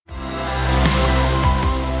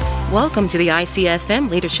Welcome to the ICFM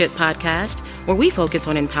Leadership Podcast, where we focus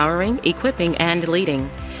on empowering, equipping, and leading.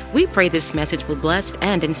 We pray this message will bless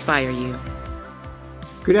and inspire you.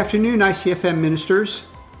 Good afternoon, ICFM ministers.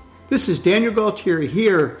 This is Daniel Galtieri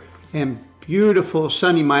here in beautiful,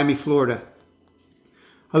 sunny Miami, Florida.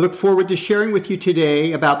 I look forward to sharing with you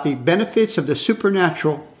today about the benefits of the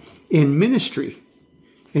supernatural in ministry.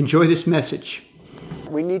 Enjoy this message.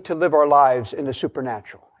 We need to live our lives in the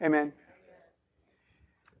supernatural. Amen.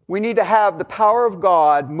 We need to have the power of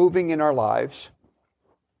God moving in our lives.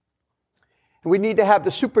 We need to have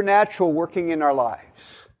the supernatural working in our lives.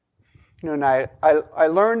 You know, and I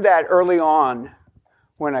learned that early on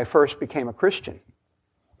when I first became a Christian.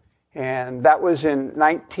 And that was in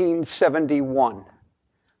 1971,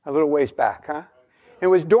 a little ways back, huh? It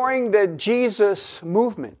was during the Jesus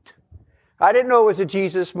movement. I didn't know it was a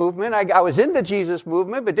Jesus movement. I was in the Jesus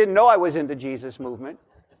movement, but didn't know I was in the Jesus movement.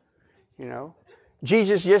 You know,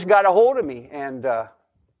 Jesus just got a hold of me, and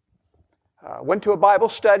went to a Bible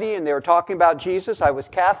study, and they were talking about Jesus. I was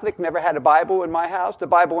Catholic, never had a Bible in my house. The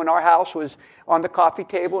Bible in our house was on the coffee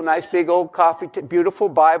table, nice big old beautiful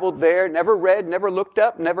Bible there. Never read, never looked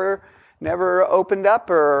up, never opened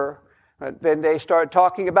up. Or then they started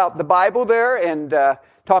talking about the Bible there and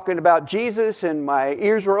talking about Jesus, and my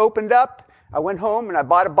ears were opened up. I went home and I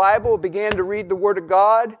bought a Bible, began to read the Word of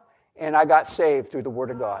God, and I got saved through the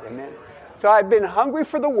Word of God. Amen. So I've been hungry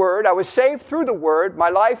for the Word. I was saved through the Word. My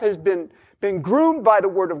life has been groomed by the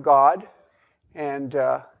Word of God, and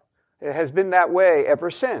it has been that way ever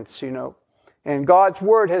since, you know. And God's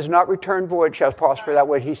Word has not returned void, shall prosper that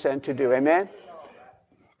what He sent to do. Amen?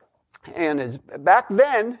 And back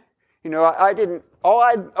then, you know, I didn't, all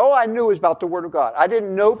I knew was about the Word of God. I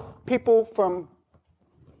didn't know people from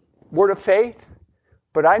Word of Faith,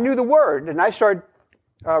 but I knew the Word, and I started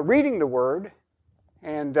reading the Word,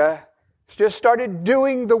 and just started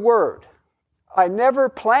doing the Word. I would never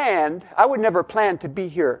plan to be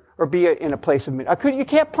here or be in a place of ministry. You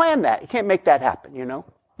can't plan that. You can't make that happen, you know.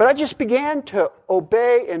 But I just began to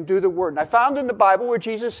obey and do the Word. And I found in the Bible where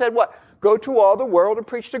Jesus said, what? Go to all the world and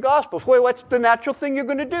preach the gospel. Boy, what's the natural thing you're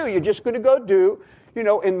going to do? You're just going to go do, you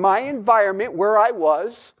know, in my environment where I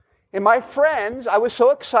was, and my friends, I was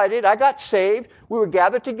so excited. I got saved. We were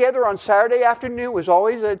gathered together on Saturday afternoon. It was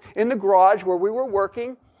always in the garage where we were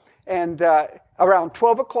working. And around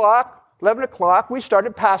 12 o'clock, 11 o'clock, we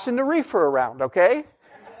started passing the reefer around, okay?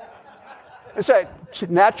 It's a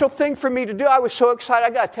natural thing for me to do. I was so excited,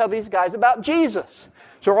 I got to tell these guys about Jesus.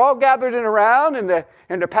 So we're all gathered in around, and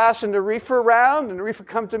they're passing the reefer around, and the reefer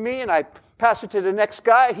comes to me, and I pass it to the next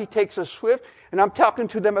guy. He takes a swift, and I'm talking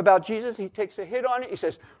to them about Jesus. He takes a hit on it. He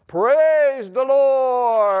says, "Praise the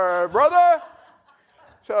Lord, brother."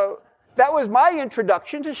 So that was my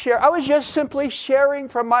introduction to share. I was just simply sharing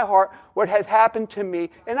from my heart what had happened to me.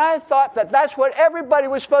 And I thought that that's what everybody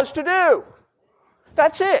was supposed to do.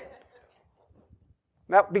 That's it.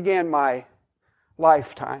 That began my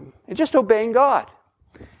lifetime. And just obeying God.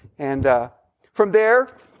 And from there,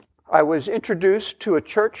 I was introduced to a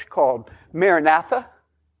church called Maranatha.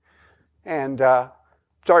 And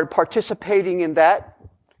started participating in that.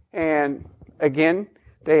 And again,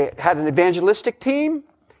 they had an evangelistic team.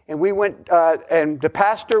 And we went, and the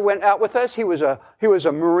pastor went out with us. He was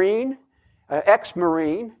a Marine,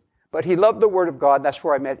 ex-Marine, but he loved the Word of God. That's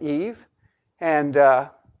where I met Eve. And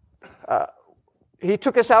he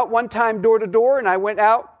took us out one time door to door, and I went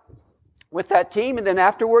out with that team. And then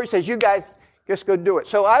afterwards, he says, "You guys just go do it."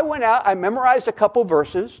 So I went out. I memorized a couple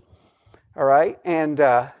verses, all right? And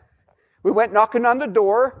we went knocking on the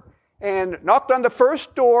door, and knocked on the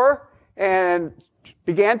first door, and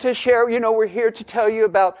began to share, you know, we're here to tell you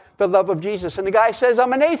about the love of Jesus. And the guy says,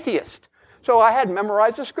 "I'm an atheist." So I had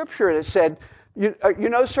memorized the scripture, and it said, you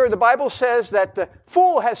know, sir, the Bible says that the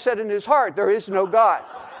fool has said in his heart, there is no God.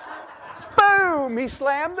 Boom! He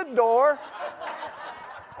slammed the door.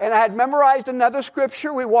 And I had memorized another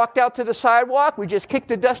scripture. We walked out to the sidewalk. We just kicked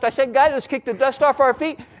the dust. I said, "Guys, let's kick the dust off our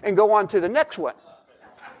feet and go on to the next one."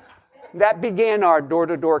 That began our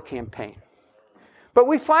door-to-door campaign. But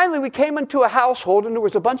we came into a household, and there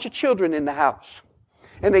was a bunch of children in the house.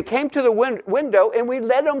 And they came to the window, and we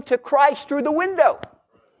led them to Christ through the window.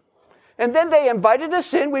 And then they invited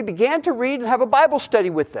us in. We began to read and have a Bible study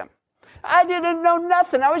with them. I didn't know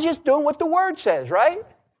nothing. I was just doing what the Word says, right?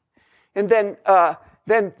 And then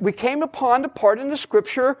we came upon the part in the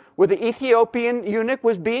scripture where the Ethiopian eunuch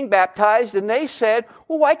was being baptized, and they said,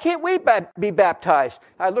 "Well, why can't we be baptized?"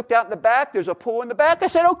 I looked out in the back. There's a pool in the back. I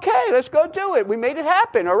said, "Okay, let's go do it." We made it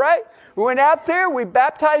happen, all right? We went out there. We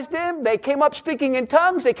baptized them. They came up speaking in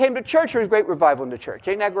tongues. They came to church. There was great revival in the church.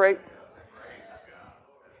 Ain't that great?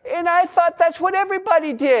 And I thought that's what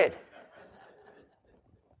everybody did.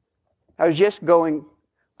 I was just going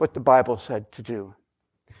what the Bible said to do.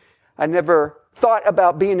 I never thought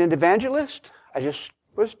about being an evangelist. I just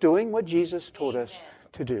was doing what Jesus told us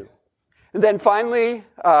to do. And then finally,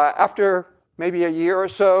 after maybe a year or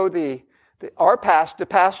so, the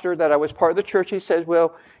pastor that I was part of the church, he says,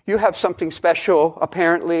 well, you have something special,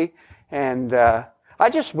 apparently, and I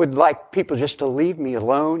just would like people just to leave me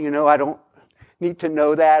alone. I don't need to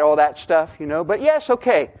know that, all that stuff, But yes,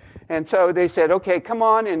 okay. And so they said, okay, come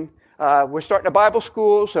on, and we're starting a Bible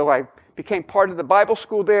school. So I became part of the Bible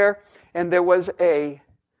school there. And there was a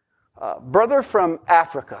brother from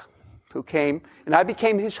Africa who came, and I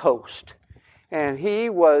became his host. And he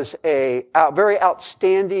was a very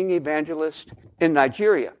outstanding evangelist in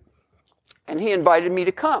Nigeria. And he invited me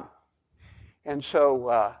to come. And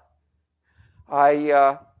so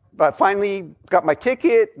I finally got my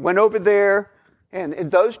ticket, went over there. And in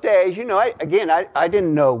those days, I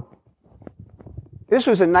didn't know. This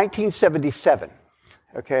was in 1977,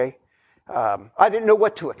 okay? I didn't know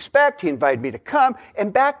what to expect. He invited me to come.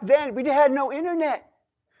 And back then, we had no internet.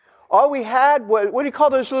 All we had was, what do you call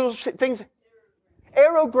those little things?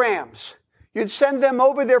 Aerograms. You'd send them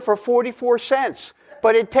over there for 44 cents,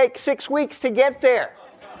 but it'd take 6 weeks to get there.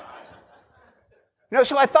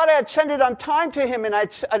 So I thought I'd send it on time to him, but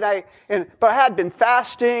I had been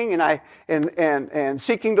fasting and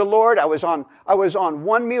seeking the Lord. I was on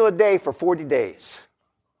one meal a day for 40 days.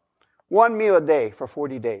 1 meal a day for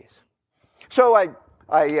 40 days. So I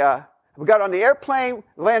got on the airplane,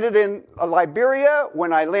 landed in Liberia.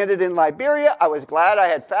 When I landed in Liberia, I was glad I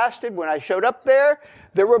had fasted. When I showed up there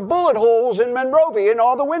were bullet holes in Monrovia in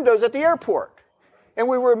all the windows at the airport, and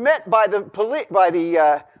we were met by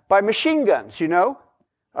by machine guns.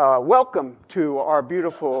 Welcome to our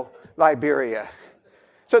beautiful Liberia.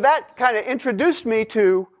 So that kind of introduced me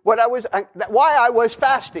to why I was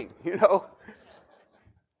fasting.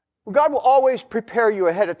 God will always prepare you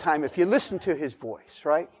ahead of time if you listen to His voice,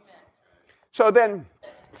 right? So then,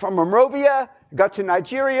 from Monrovia, got to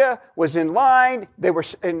Nigeria, was in line. They were,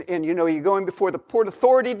 and you're going before the Port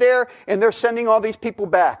Authority there, and they're sending all these people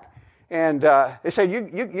back. And they said,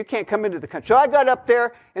 you can't come into the country. So I got up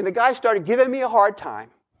there, and the guy started giving me a hard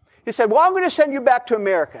time. He said, well, I'm going to send you back to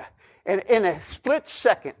America. And in a split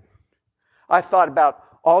second, I thought about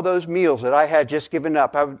all those meals that I had just given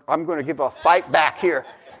up. I'm going to give a fight back here.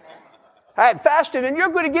 I had fasted, and you're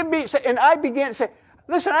going to give me... And I began to say,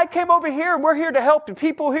 listen, I came over here, and we're here to help the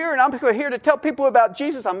people here, and I'm here to tell people about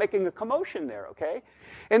Jesus. I'm making a commotion there, okay?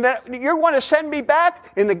 And then you want to send me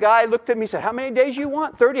back? And the guy looked at me and said, how many days you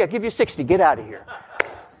want? 30? I'll give you 60. Get out of here.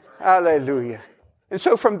 Hallelujah. And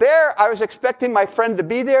so from there, I was expecting my friend to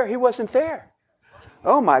be there. He wasn't there.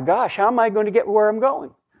 Oh, my gosh, how am I going to get where I'm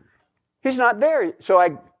going? He's not there. So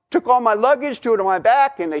I took all my luggage, threw it on my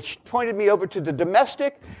back, and they pointed me over to the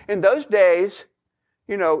domestic. In those days,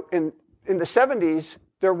 in the 70s,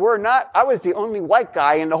 I was the only white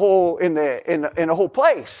guy in the whole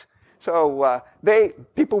place. So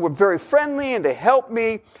people were very friendly, and they helped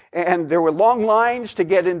me, and there were long lines to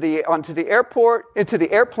get into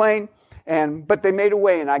the airplane, but they made a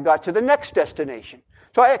way, and I got to the next destination.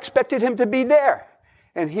 So I expected him to be there,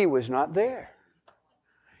 and he was not there.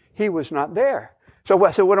 He was not there. So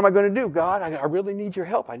I said, what am I going to do, God? I really need your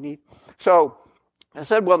help. So I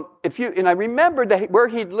said, well, and I remembered that where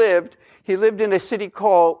he lived in a city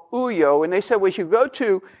called Uyo, and they said, well, if you go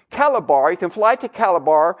to Calabar, you can fly to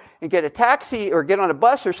Calabar and get a taxi or get on a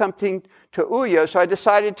bus or something to Uyo. So I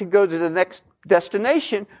decided to go to the next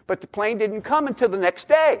destination, but the plane didn't come until the next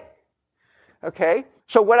day. Okay?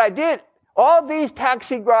 So what I did, all these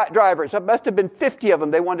taxi drivers, there must have been 50 of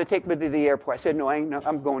them, they wanted to take me to the airport. I said, no,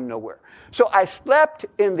 I'm going nowhere. So I slept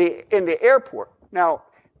in the airport. Now,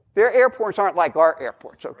 their airports aren't like our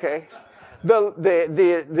airports, okay?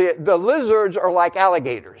 The lizards are like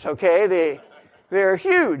alligators, okay? They're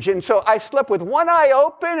huge. And so I slept with one eye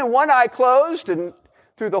open and one eye closed and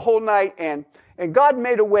through the whole night. And God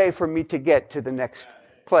made a way for me to get to the next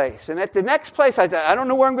place. And at the next place, I thought, I don't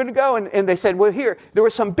know where I'm going to go. And they said, well, here, there were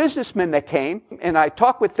some businessmen that came. And I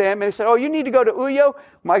talked with them. And they said, oh, you need to go to Uyo.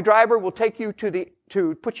 My driver will take you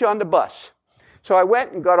to put you on the bus. So I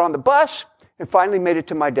went and got on the bus and finally made it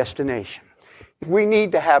to my destination. We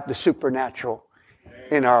need to have the supernatural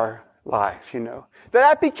in our lives,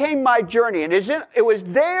 That became my journey. And it was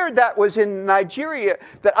there, that was in Nigeria,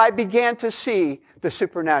 that I began to see the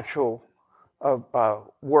supernatural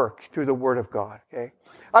work through the Word of God, okay?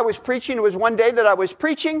 I was preaching. It was one day that I was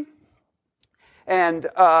preaching, and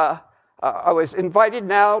I was invited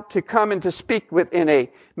now to come and to speak in a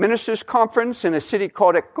ministers' conference in a city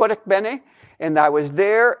called Ekorekbene, and I was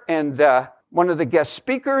there, and one of the guest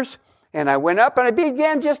speakers And I went up and I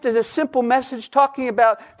began just as a simple message talking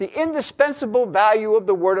about the indispensable value of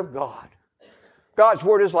the Word of God. God's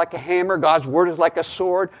Word is like a hammer. God's Word is like a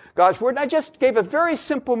sword. God's Word. And I just gave a very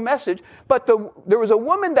simple message. But there was a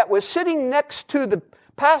woman that was sitting next to the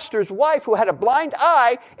pastor's wife who had a blind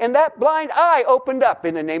eye, and that blind eye opened up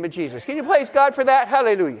in the name of Jesus. Can you praise God for that?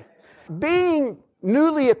 Hallelujah. Being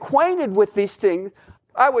newly acquainted with these things,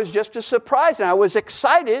 I was just as surprised, and I was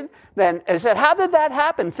excited. Then I said, how did that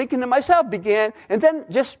happen? Thinking to myself, and then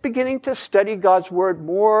just beginning to study God's Word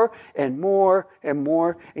more and more and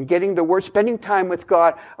more, and getting the Word, spending time with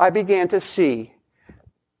God, I began to see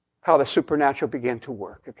how the supernatural began to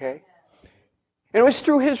work, okay? And it was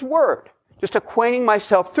through His Word, just acquainting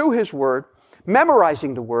myself through His Word,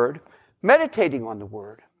 memorizing the Word, meditating on the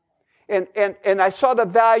Word. And I saw the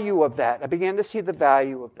value of that. I began to see the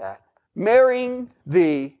value of that. Marrying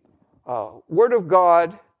the Word of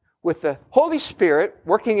God with the Holy Spirit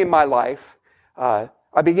working in my life, I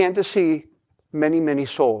began to see many, many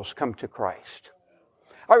souls come to Christ.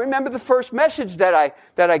 I remember the first message that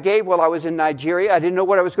I gave while I was in Nigeria. I didn't know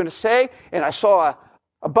what I was going to say, and I saw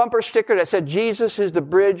a bumper sticker that said, "Jesus is the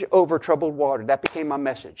bridge over troubled water." That became my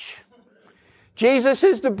message. Jesus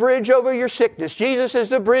is the bridge over your sickness. Jesus is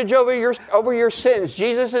the bridge over your sins.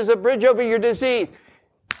 Jesus is the bridge over your disease.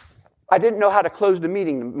 I didn't know how to close the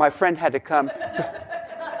meeting. My friend had to come.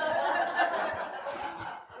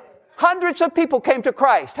 Hundreds of people came to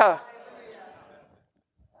Christ.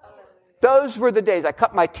 Those were the days. I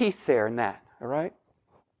cut my teeth there in that, all right?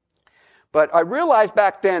 But I realized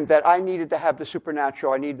back then that I needed to have the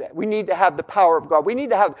supernatural. We need to have the power of God. We need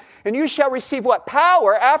to have, and you shall receive what?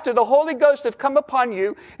 Power after the Holy Ghost have come upon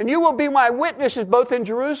you, and you will be my witnesses both in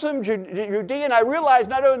Jerusalem, Judea, and I realized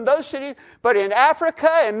not only in those cities, but in Africa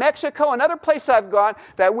and Mexico and other places I've gone,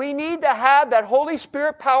 that we need to have that Holy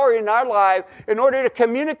Spirit power in our life in order to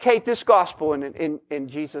communicate this gospel in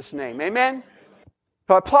Jesus' name. Amen?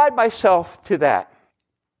 So I applied myself to that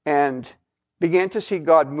and began to see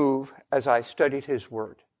God move as I studied His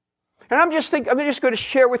Word. And I'm just going to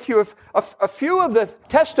share with you a few of the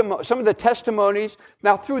some of the testimonies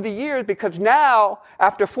now through the years, because now,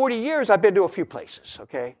 after 40 years, I've been to a few places,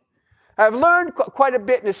 okay? I've learned quite a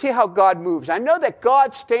bit and to see how God moves. I know that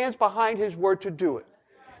God stands behind His Word to do it.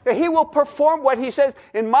 That He will perform what He says.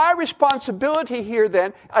 And my responsibility here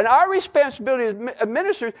then, and our responsibility as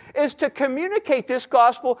ministers, is to communicate this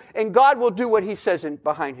gospel, and God will do what He says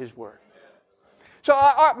behind His Word. So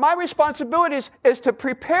my responsibility is to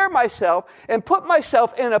prepare myself and put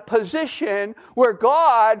myself in a position where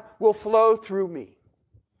God will flow through me.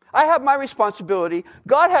 I have my responsibility.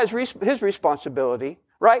 God has His responsibility,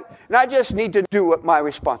 right? And I just need to do what my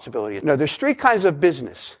responsibility is. Now, there's three kinds of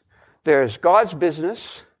business. There's God's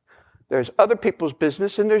business, there's other people's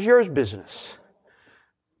business, and there's yours business.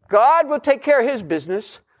 God will take care of His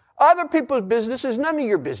business. Other people's business is none of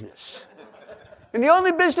your business. And the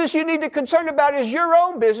only business you need to concern about is your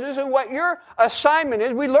own business and what your assignment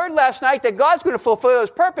is. We learned last night that God's going to fulfill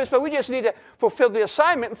His purpose, but we just need to fulfill the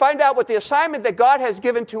assignment and find out what the assignment that God has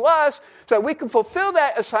given to us so that we can fulfill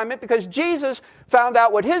that assignment, because Jesus found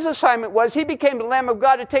out what His assignment was. He became the Lamb of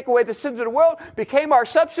God to take away the sins of the world, became our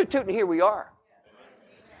substitute, and here we are.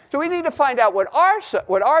 So we need to find out what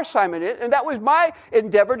our assignment is, and that was my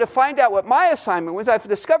endeavor, to find out what my assignment was. I've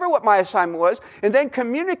discovered what my assignment was, and then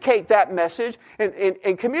communicate that message,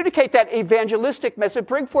 and communicate that evangelistic message,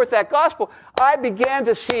 bring forth that gospel. I began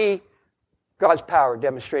to see God's power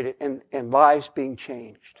demonstrated and lives being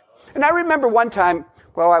changed. And I remember one time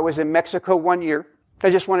while I was in Mexico one year, I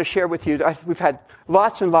just want to share with you, we've had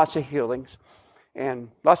lots and lots of healings and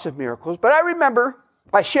lots of miracles, but I remember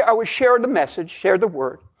I would share the message, share the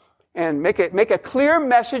word, and make a clear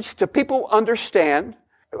message to people understand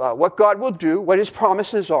what God will do, what His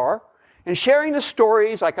promises are, and sharing the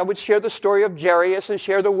stories, like I would share the story of Jairus, and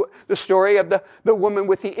share the story of the woman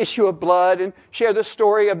with the issue of blood, and share the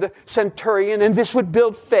story of the centurion, and this would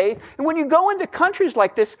build faith. And when you go into countries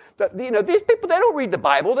like this, these people, they don't read the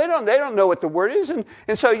Bible, they don't know what the Word is, and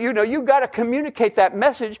so you've got to communicate that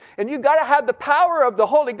message, and you've got to have the power of the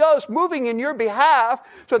Holy Ghost moving in your behalf,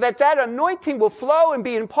 so that anointing will flow and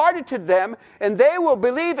be imparted to them, and they will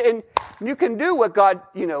believe, and you can do what God,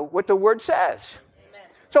 what the Word says.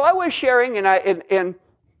 So I was sharing, and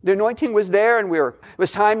the anointing was there, and it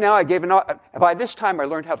was time now. By this time, I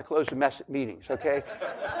learned how to close the meetings, okay?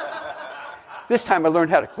 This time I learned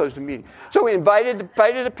how to close the meeting. So we invited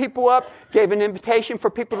the people up, gave an invitation for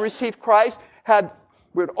people to receive Christ,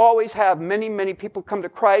 we'd always have many, many people come to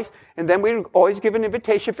Christ, and then we'd always give an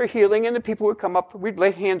invitation for healing, and the people would come up, we'd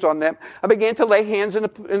lay hands on them. I began to lay hands, and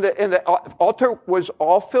the altar was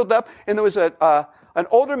all filled up, and there was a an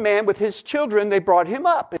older man with his children, they brought him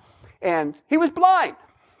up. And he was blind.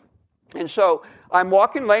 And so I'm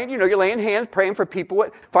walking, you're laying hands, praying for people.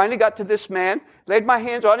 Finally got to this man, laid my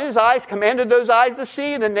hands on his eyes, commanded those eyes to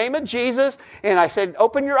see in the name of Jesus. And I said,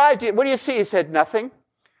 open your eyes. What do you see? He said, nothing.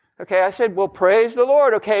 Okay, I said, well, praise the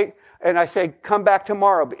Lord. Okay. And I said, come back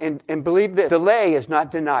tomorrow and believe this. Delay is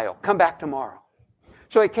not denial. Come back tomorrow.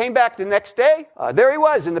 So he came back the next day. There he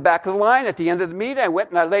was in the back of the line at the end of the meeting. I went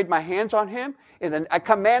and I laid my hands on him. And then I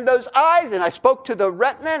command those eyes, and I spoke to the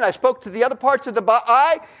retina, and I spoke to the other parts of the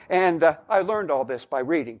eye. And I learned all this by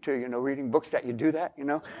reading, too, reading books that you do that,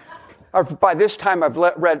 By this time, I've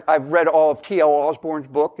read all of T.L. Osborne's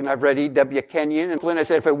book, and I've read E.W. Kenyon. And I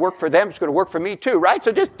said, if it worked for them, it's going to work for me, too, right?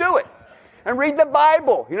 So just do it. And read the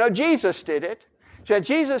Bible. Jesus did it. So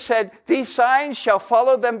Jesus said, these signs shall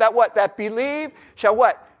follow them that believe, shall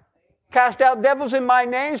what? Cast out devils in my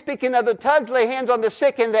name, speak in other tongues, lay hands on the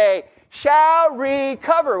sick, and they shall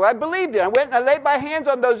recover. Well, I believed it. I went and I laid my hands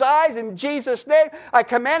on those eyes in Jesus' name.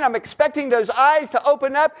 I'm expecting those eyes to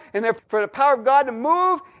open up and for the power of God to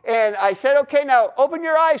move. And I said, okay, now open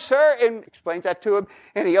your eyes, sir. And explains that to him.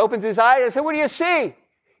 And he opens his eyes. I said, what do you see?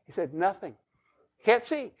 He said, nothing. Can't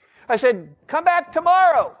see. I said, come back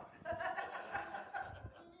tomorrow.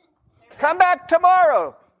 Come back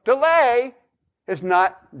tomorrow. Delay is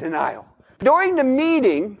not denial. During the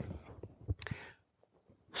meeting,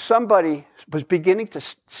 somebody was beginning to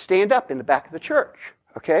stand up in the back of the church,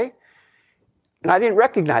 okay? And I didn't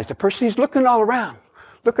recognize the person. He's looking all around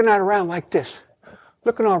like this,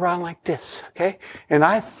 okay? And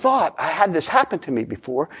I thought, I had this happen to me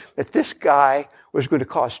before, that this guy was going to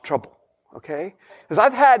cause trouble, okay? Because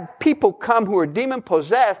I've had people come who are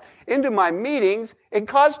demon-possessed into my meetings and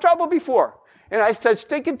cause trouble before. And I started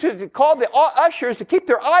thinking to call the ushers to keep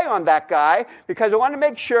their eye on that guy because I wanted to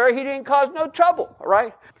make sure he didn't cause no trouble, all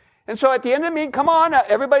right? And so at the end of the meeting, come on,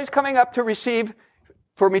 everybody's coming up to receive,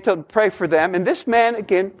 for me to pray for them. And this man,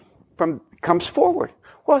 again, comes forward.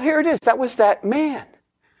 Well, here it is. That was that man.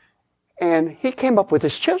 And he came up with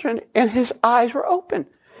his children, and his eyes were open.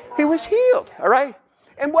 He was healed, all right?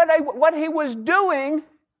 And what he was doing,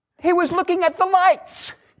 he was looking at the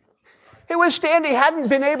lights. He was standing, hadn't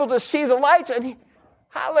been able to see the lights, and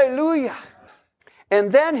hallelujah. And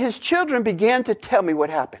then his children began to tell me what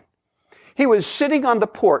happened. He was sitting on the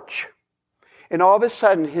porch, and all of a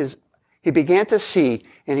sudden he began to see,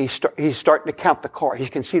 and he's starting to count the cars. He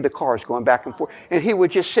can see the cars going back and forth, and he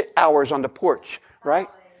would just sit hours on the porch, right?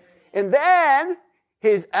 And then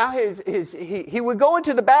he would go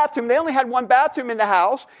into the bathroom. They only had one bathroom in the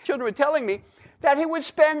house. Children were telling me that he would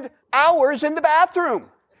spend hours in the bathroom.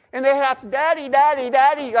 And they'd ask, Daddy, Daddy,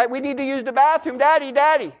 Daddy, we need to use the bathroom, Daddy,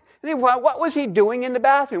 Daddy. And what was he doing in the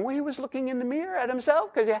bathroom? Well, he was looking in the mirror at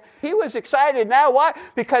himself because he was excited now. Why?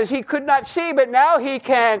 Because he could not see, but now he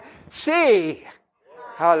can see.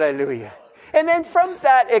 Hallelujah. And then from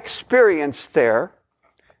that experience there,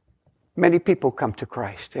 many people come to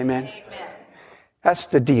Christ. Amen? Amen. That's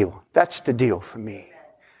the deal. That's the deal for me.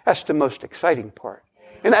 That's the most exciting part.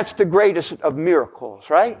 And that's the greatest of miracles,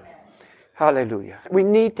 right? Hallelujah. We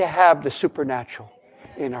need to have the supernatural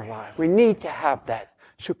in our life. We need to have that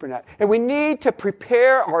supernatural. And we need to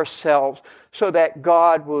prepare ourselves so that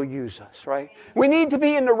God will use us, right? We need to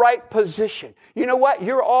be in the right position. You know what?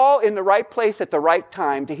 You're all in the right place at the right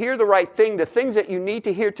time to hear the right thing, the things that you need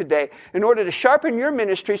to hear today in order to sharpen your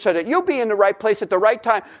ministry so that you'll be in the right place at the right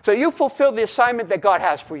time so you fulfill the assignment that God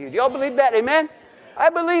has for you. Do y'all believe that? Amen? I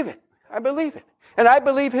believe it. I believe it. And I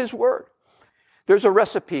believe His Word. There's a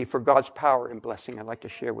recipe for God's power and blessing I'd like to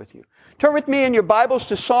share with you. Turn with me in your Bibles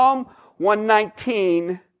to Psalm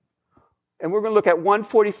 119, and we're going to look at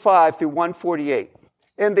 145 through 148.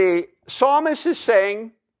 And the psalmist is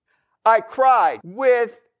saying, I cried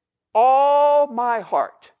with all my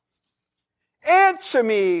heart. Answer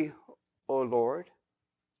me, O Lord.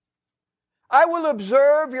 I will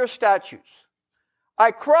observe your statutes.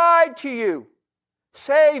 I cried to you,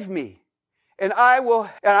 save me. And I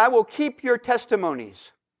will keep your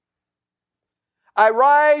testimonies. I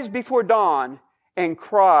rise before dawn and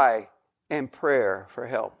cry in prayer for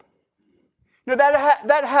help. You know,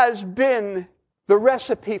 that has been the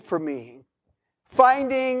recipe for me.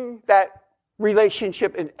 Finding that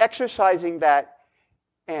relationship and exercising that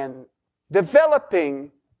and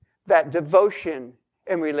developing that devotion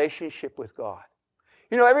and relationship with God.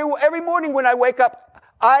 You know, every morning when I wake up,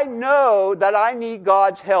 I know that I need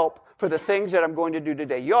God's help for the things that I'm going to do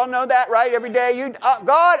today. You all know that, right? Every day,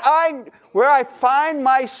 where I find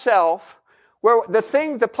myself, where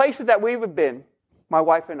the places that we've been, my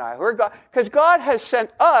wife and I, because God has sent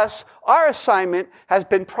us, our assignment has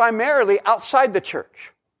been primarily outside the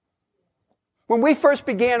church. When we first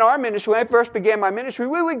began our ministry, when I first began my ministry,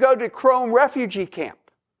 we would go to Chrome Refugee Camp.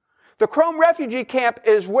 The Chrome Refugee Camp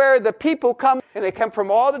is where the people come, and they come from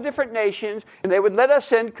all the different nations, and they would let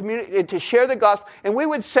us in to share the gospel. And we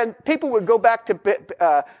would send, people would go back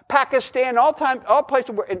to Pakistan, all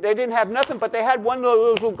places where they didn't have nothing, but they had one of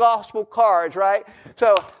those little gospel cards, right?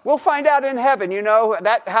 So we'll find out in heaven,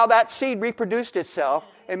 how that seed reproduced itself.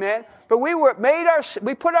 Amen. But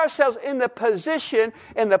we put ourselves in the position,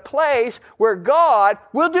 in the place where God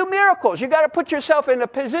will do miracles. You got to put yourself in a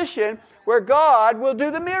position where God will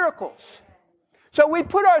do the miracles. So we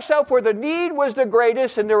put ourselves where the need was the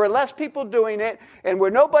greatest and there were less people doing it and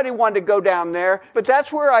where nobody wanted to go down there. But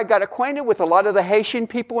that's where I got acquainted with a lot of the Haitian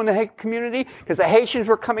people in the community, because the Haitians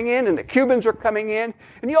were coming in and the Cubans were coming in.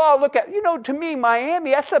 And you all look at, to me,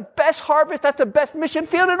 Miami, that's the best harvest, that's the best mission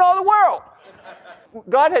field in all the world.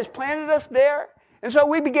 God has planted us there. And so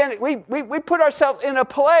we put ourselves in a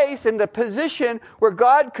place, in the position where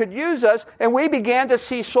God could use us, and we began to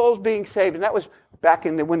see souls being saved. And that was back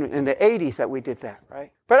in the 80s that we did that, right?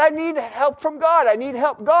 But I need help from God. I need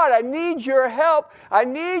help. God, I need your help. I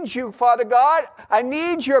need you, Father God. I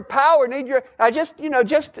need your power.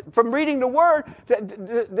 Just from reading the Word,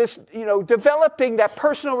 developing that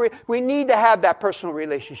personal, we need to have that personal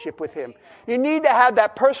relationship with Him. You need to have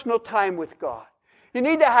that personal time with God. You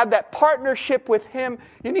need to have that partnership with Him.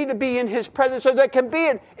 You need to be in His presence so there can be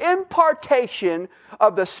an impartation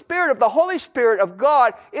of the Spirit, of the Holy Spirit of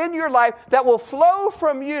God in your life that will flow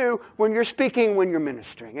from you when you're speaking, when you're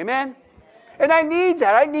ministering. Amen? And I need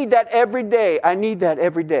that. I need that every day. I need that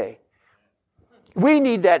every day. We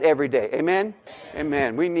need that every day. Amen?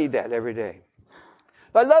 Amen. We need that every day.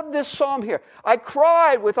 I love this psalm here. I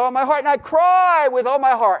cried with all my heart, and I cry with all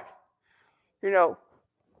my heart.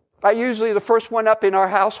 I usually the first one up in our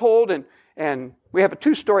household, and we have a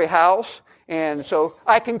 2-story house, and so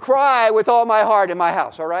I can cry with all my heart in my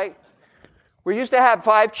house, all right? We used to have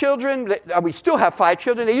 5 children. We still have 5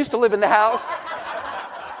 children. They used to live in the house.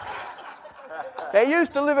 They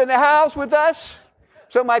used to live in the house with us,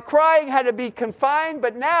 so my crying had to be confined,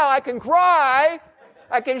 but now I can cry,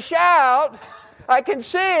 I can shout, I can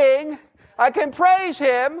sing, I can praise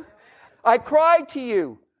Him. I cried to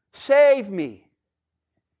you, save me.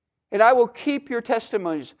 And I will keep your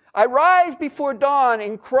testimonies. I rise before dawn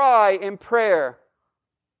and cry in prayer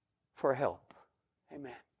for help.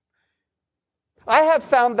 Amen. I have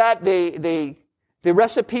found that the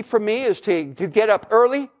recipe for me is to get up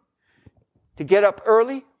early,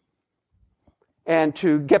 and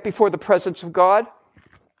to get before the presence of God.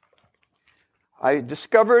 I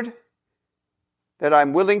discovered that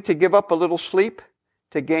I'm willing to give up a little sleep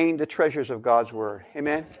to gain the treasures of God's Word.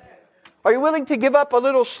 Amen. Are you willing to give up a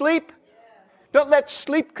little sleep? Don't let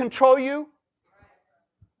sleep control you.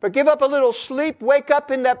 But give up a little sleep. Wake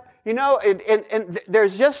up in that, and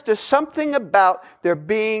there's just something about there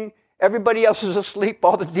being, everybody else is asleep.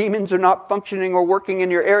 All the demons are not functioning or working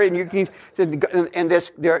in your area.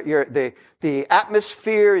 The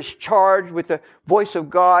atmosphere is charged with the voice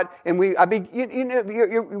of God. And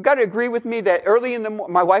you've got to agree with me that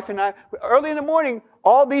my wife and I, early in the morning,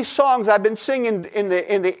 all these songs I've been singing in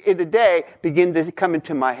the day begin to come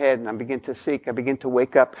into my head, and I begin to seek. I begin to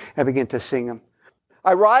wake up, and I begin to sing them.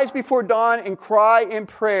 I rise before dawn and cry in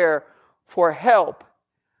prayer for help.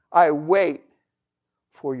 I wait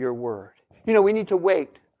for your word. We need to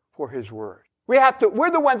wait for His word. We're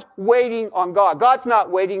the ones waiting on God. God's not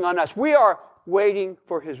waiting on us. We are waiting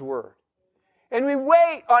for His word. And we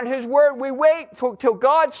wait on His word. We wait till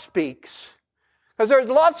God speaks. Because there's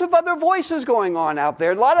lots of other voices going on out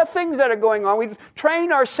there. A lot of things that are going on. We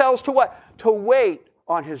train ourselves to what? To wait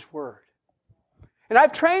on His word. And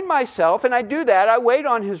I've trained myself, and I do that. I wait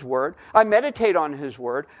on His word. I meditate on His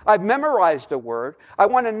word. I've memorized the word. I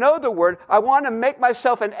want to know the word. I want to make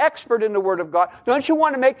myself an expert in the word of God. Don't you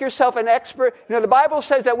want to make yourself an expert? The Bible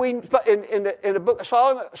says that in the book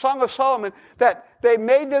Song of Solomon, that they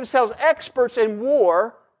made themselves experts in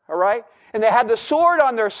war, all right? And they had the sword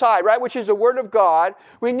on their side, right, which is the Word of God.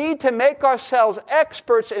 We need to make ourselves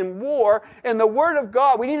experts in war in the Word of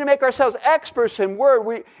God. We need to make ourselves experts in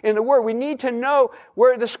the Word. We need to know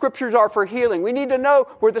where the Scriptures are for healing. We need to know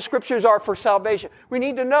where the Scriptures are for salvation. We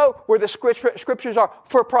need to know where the Scriptures are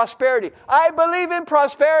for prosperity. I believe in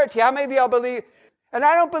prosperity. How many of y'all believe? And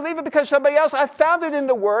I don't believe it because somebody else. I found it in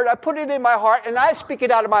the Word. I put it in my heart, and I speak it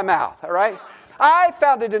out of my mouth, all right? I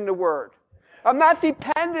found it in the Word. I'm not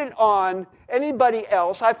dependent on anybody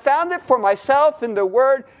else. I found it for myself in the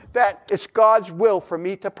Word that it's God's will for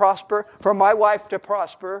me to prosper, for my wife to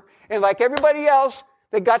prosper. And like everybody else,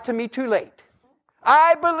 they got to me too late.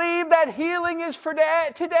 I believe that healing is for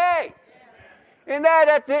today. And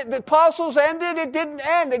that the apostles ended, it didn't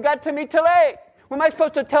end. It got to me till 8. What am I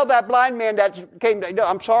supposed to tell that blind man that came to,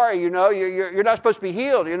 I'm sorry, you're not supposed to be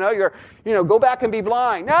healed, go back and be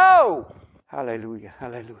blind. No! Hallelujah,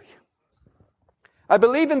 hallelujah. I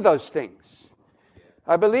believe in those things.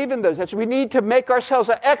 I believe in those. We need to make ourselves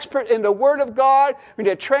an expert in the Word of God. We need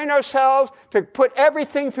to train ourselves to put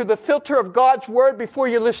everything through the filter of God's Word before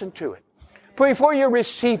you listen to it. Before you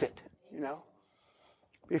receive it,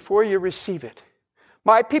 Before you receive it.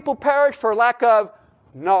 My people perish for lack of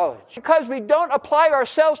knowledge. Because we don't apply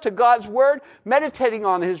ourselves to God's Word, meditating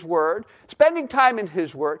on His Word, spending time in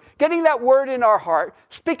His Word, getting that Word in our heart,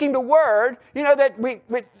 speaking the Word, that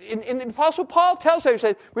in the Apostle Paul tells us, he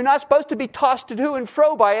says, we're not supposed to be tossed to and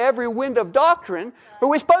fro by every wind of doctrine, but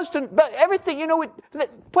we're supposed to, but everything,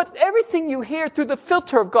 put everything you hear through the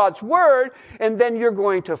filter of God's Word, and then you're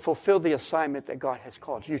going to fulfill the assignment that God has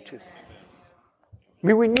called you to.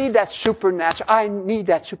 We need that supernatural, I need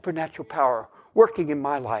that supernatural power working in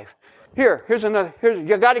my life. Here's another.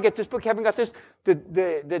 You got to get this book. You haven't got this.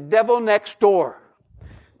 The Devil Next Door.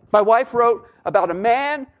 My wife wrote about a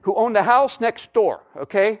man who owned a house next door.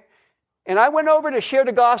 Okay, and I went over to share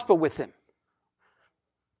the gospel with him.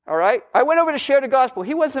 All right, I went over to share the gospel.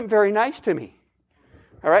 He wasn't very nice to me.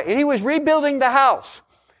 All right, and he was rebuilding the house.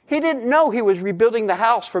 He didn't know he was rebuilding the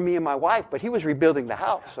house for me and my wife, but he was rebuilding the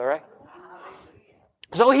house. All right.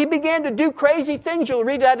 So he began to do crazy things. You'll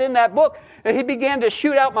read that in that book. And he began to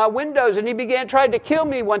shoot out my windows, and he began trying to kill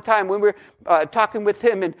me one time when we were talking with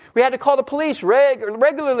him. And we had to call the police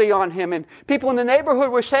regularly on him. And people in the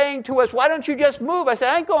neighborhood were saying to us, why don't you just move? I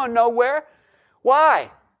said, I ain't going nowhere.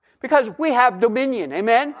 Why? Because we have dominion.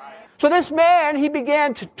 Amen? So this man, he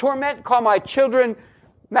began to torment, call my children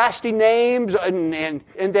nasty names. And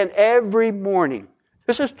then every morning,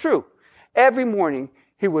 this is true, every morning,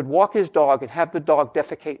 he would walk his dog and have the dog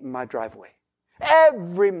defecate in my driveway.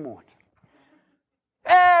 Every morning.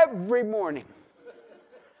 Every morning.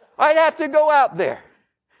 I'd have to go out there.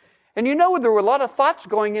 And there were a lot of thoughts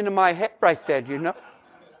going into my head right then,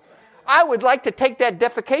 I would like to take that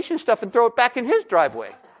defecation stuff and throw it back in his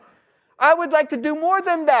driveway. I would like to do more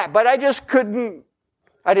than that, but I just couldn't.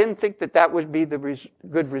 I didn't think that would be the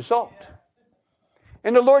good result.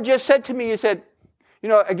 And the Lord just said to me, He said,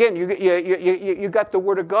 again, you got the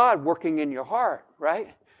Word of God working in your heart, right?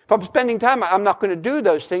 If I'm spending time, I'm not going to do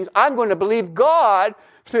those things. I'm going to believe God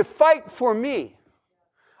to fight for me.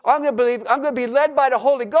 I'm going to be led by the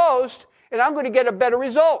Holy Ghost, and I'm going to get a better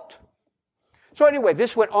result. So anyway,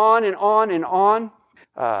 this went on and on and on.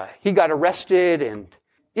 He got arrested, and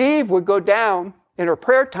Eve would go down in her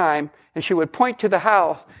prayer time, and she would point to the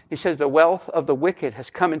house. He says, the wealth of the wicked has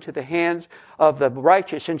come into the hands of the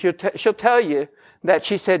righteous. And she'll tell you that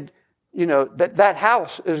she said, that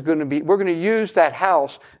house is going to be, we're going to use that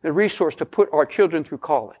house, the resource, to put our children through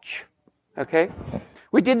college. Okay?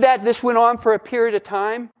 We did that. This went on for a period of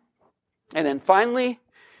time. And then finally,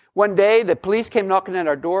 one day, the police came knocking at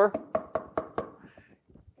our door.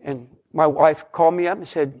 And my wife called me up and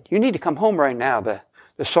said, you need to come home right now. The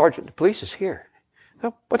sergeant, the police is here.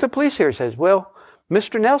 What's the police here? He says, well,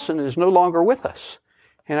 Mr. Nelson is no longer with us.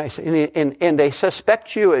 And I said, and they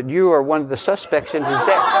suspect you, and you are one of the suspects in his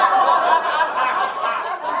death.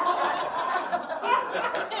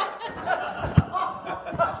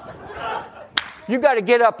 You got to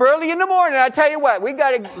get up early in the morning. I tell you what,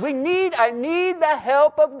 I need the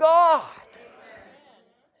help of God.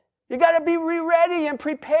 You got to be ready and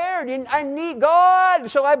prepared. And I need God.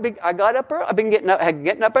 So I got up early. I've been getting up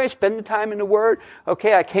early, spending time in the Word.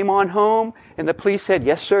 Okay, I came on home, and the police said,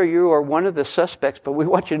 yes, sir, you are one of the suspects, but we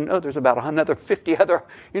want you to know there's about another 50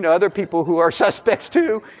 other people who are suspects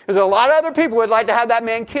too. There's a lot of other people who would like to have that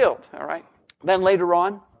man killed. All right. Then later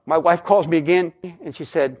on, my wife calls me again, and she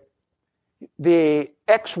said, the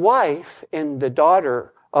ex-wife and the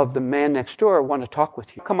daughter of the man next door want to talk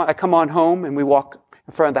with you. I come on home, and we walk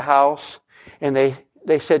in front of the house, and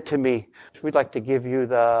they said to me, we'd like to give you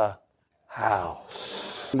the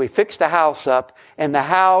house. We fixed the house up, and the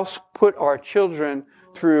house put our children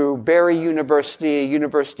through Barry University,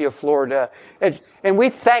 University of Florida, and we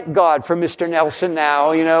thank God for Mr. Nelson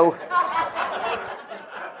now,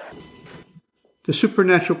 The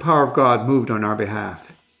supernatural power of God moved on our behalf.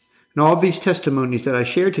 In all of these testimonies that I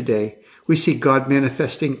shared today, we see God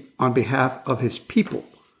manifesting on behalf of His people.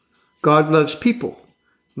 God loves people,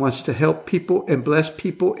 wants to help people and bless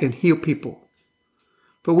people and heal people.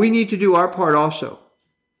 But we need to do our part also.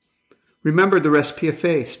 Remember the recipe of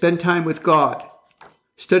faith. Spend time with God.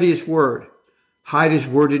 Study His Word. Hide His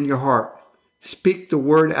Word in your heart. Speak the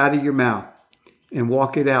Word out of your mouth and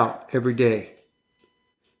walk it out every day.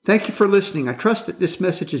 Thank you for listening. I trust that this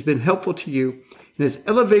message has been helpful to you and has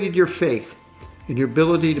elevated your faith and your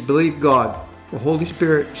ability to believe God for Holy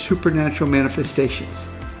Spirit supernatural manifestations.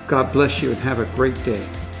 God bless you and have a great day.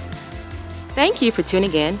 Thank you for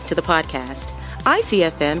tuning in to the podcast.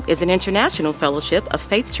 ICFM is an international fellowship of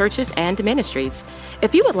faith churches and ministries.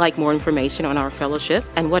 If you would like more information on our fellowship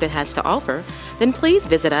and what it has to offer, then please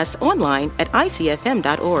visit us online at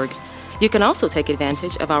icfm.org. You can also take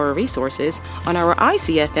advantage of our resources on our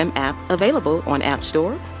ICFM app available on App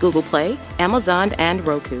Store, Google Play, Amazon, and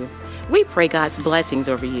Roku. We pray God's blessings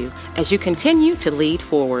over you as you continue to lead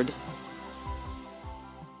forward.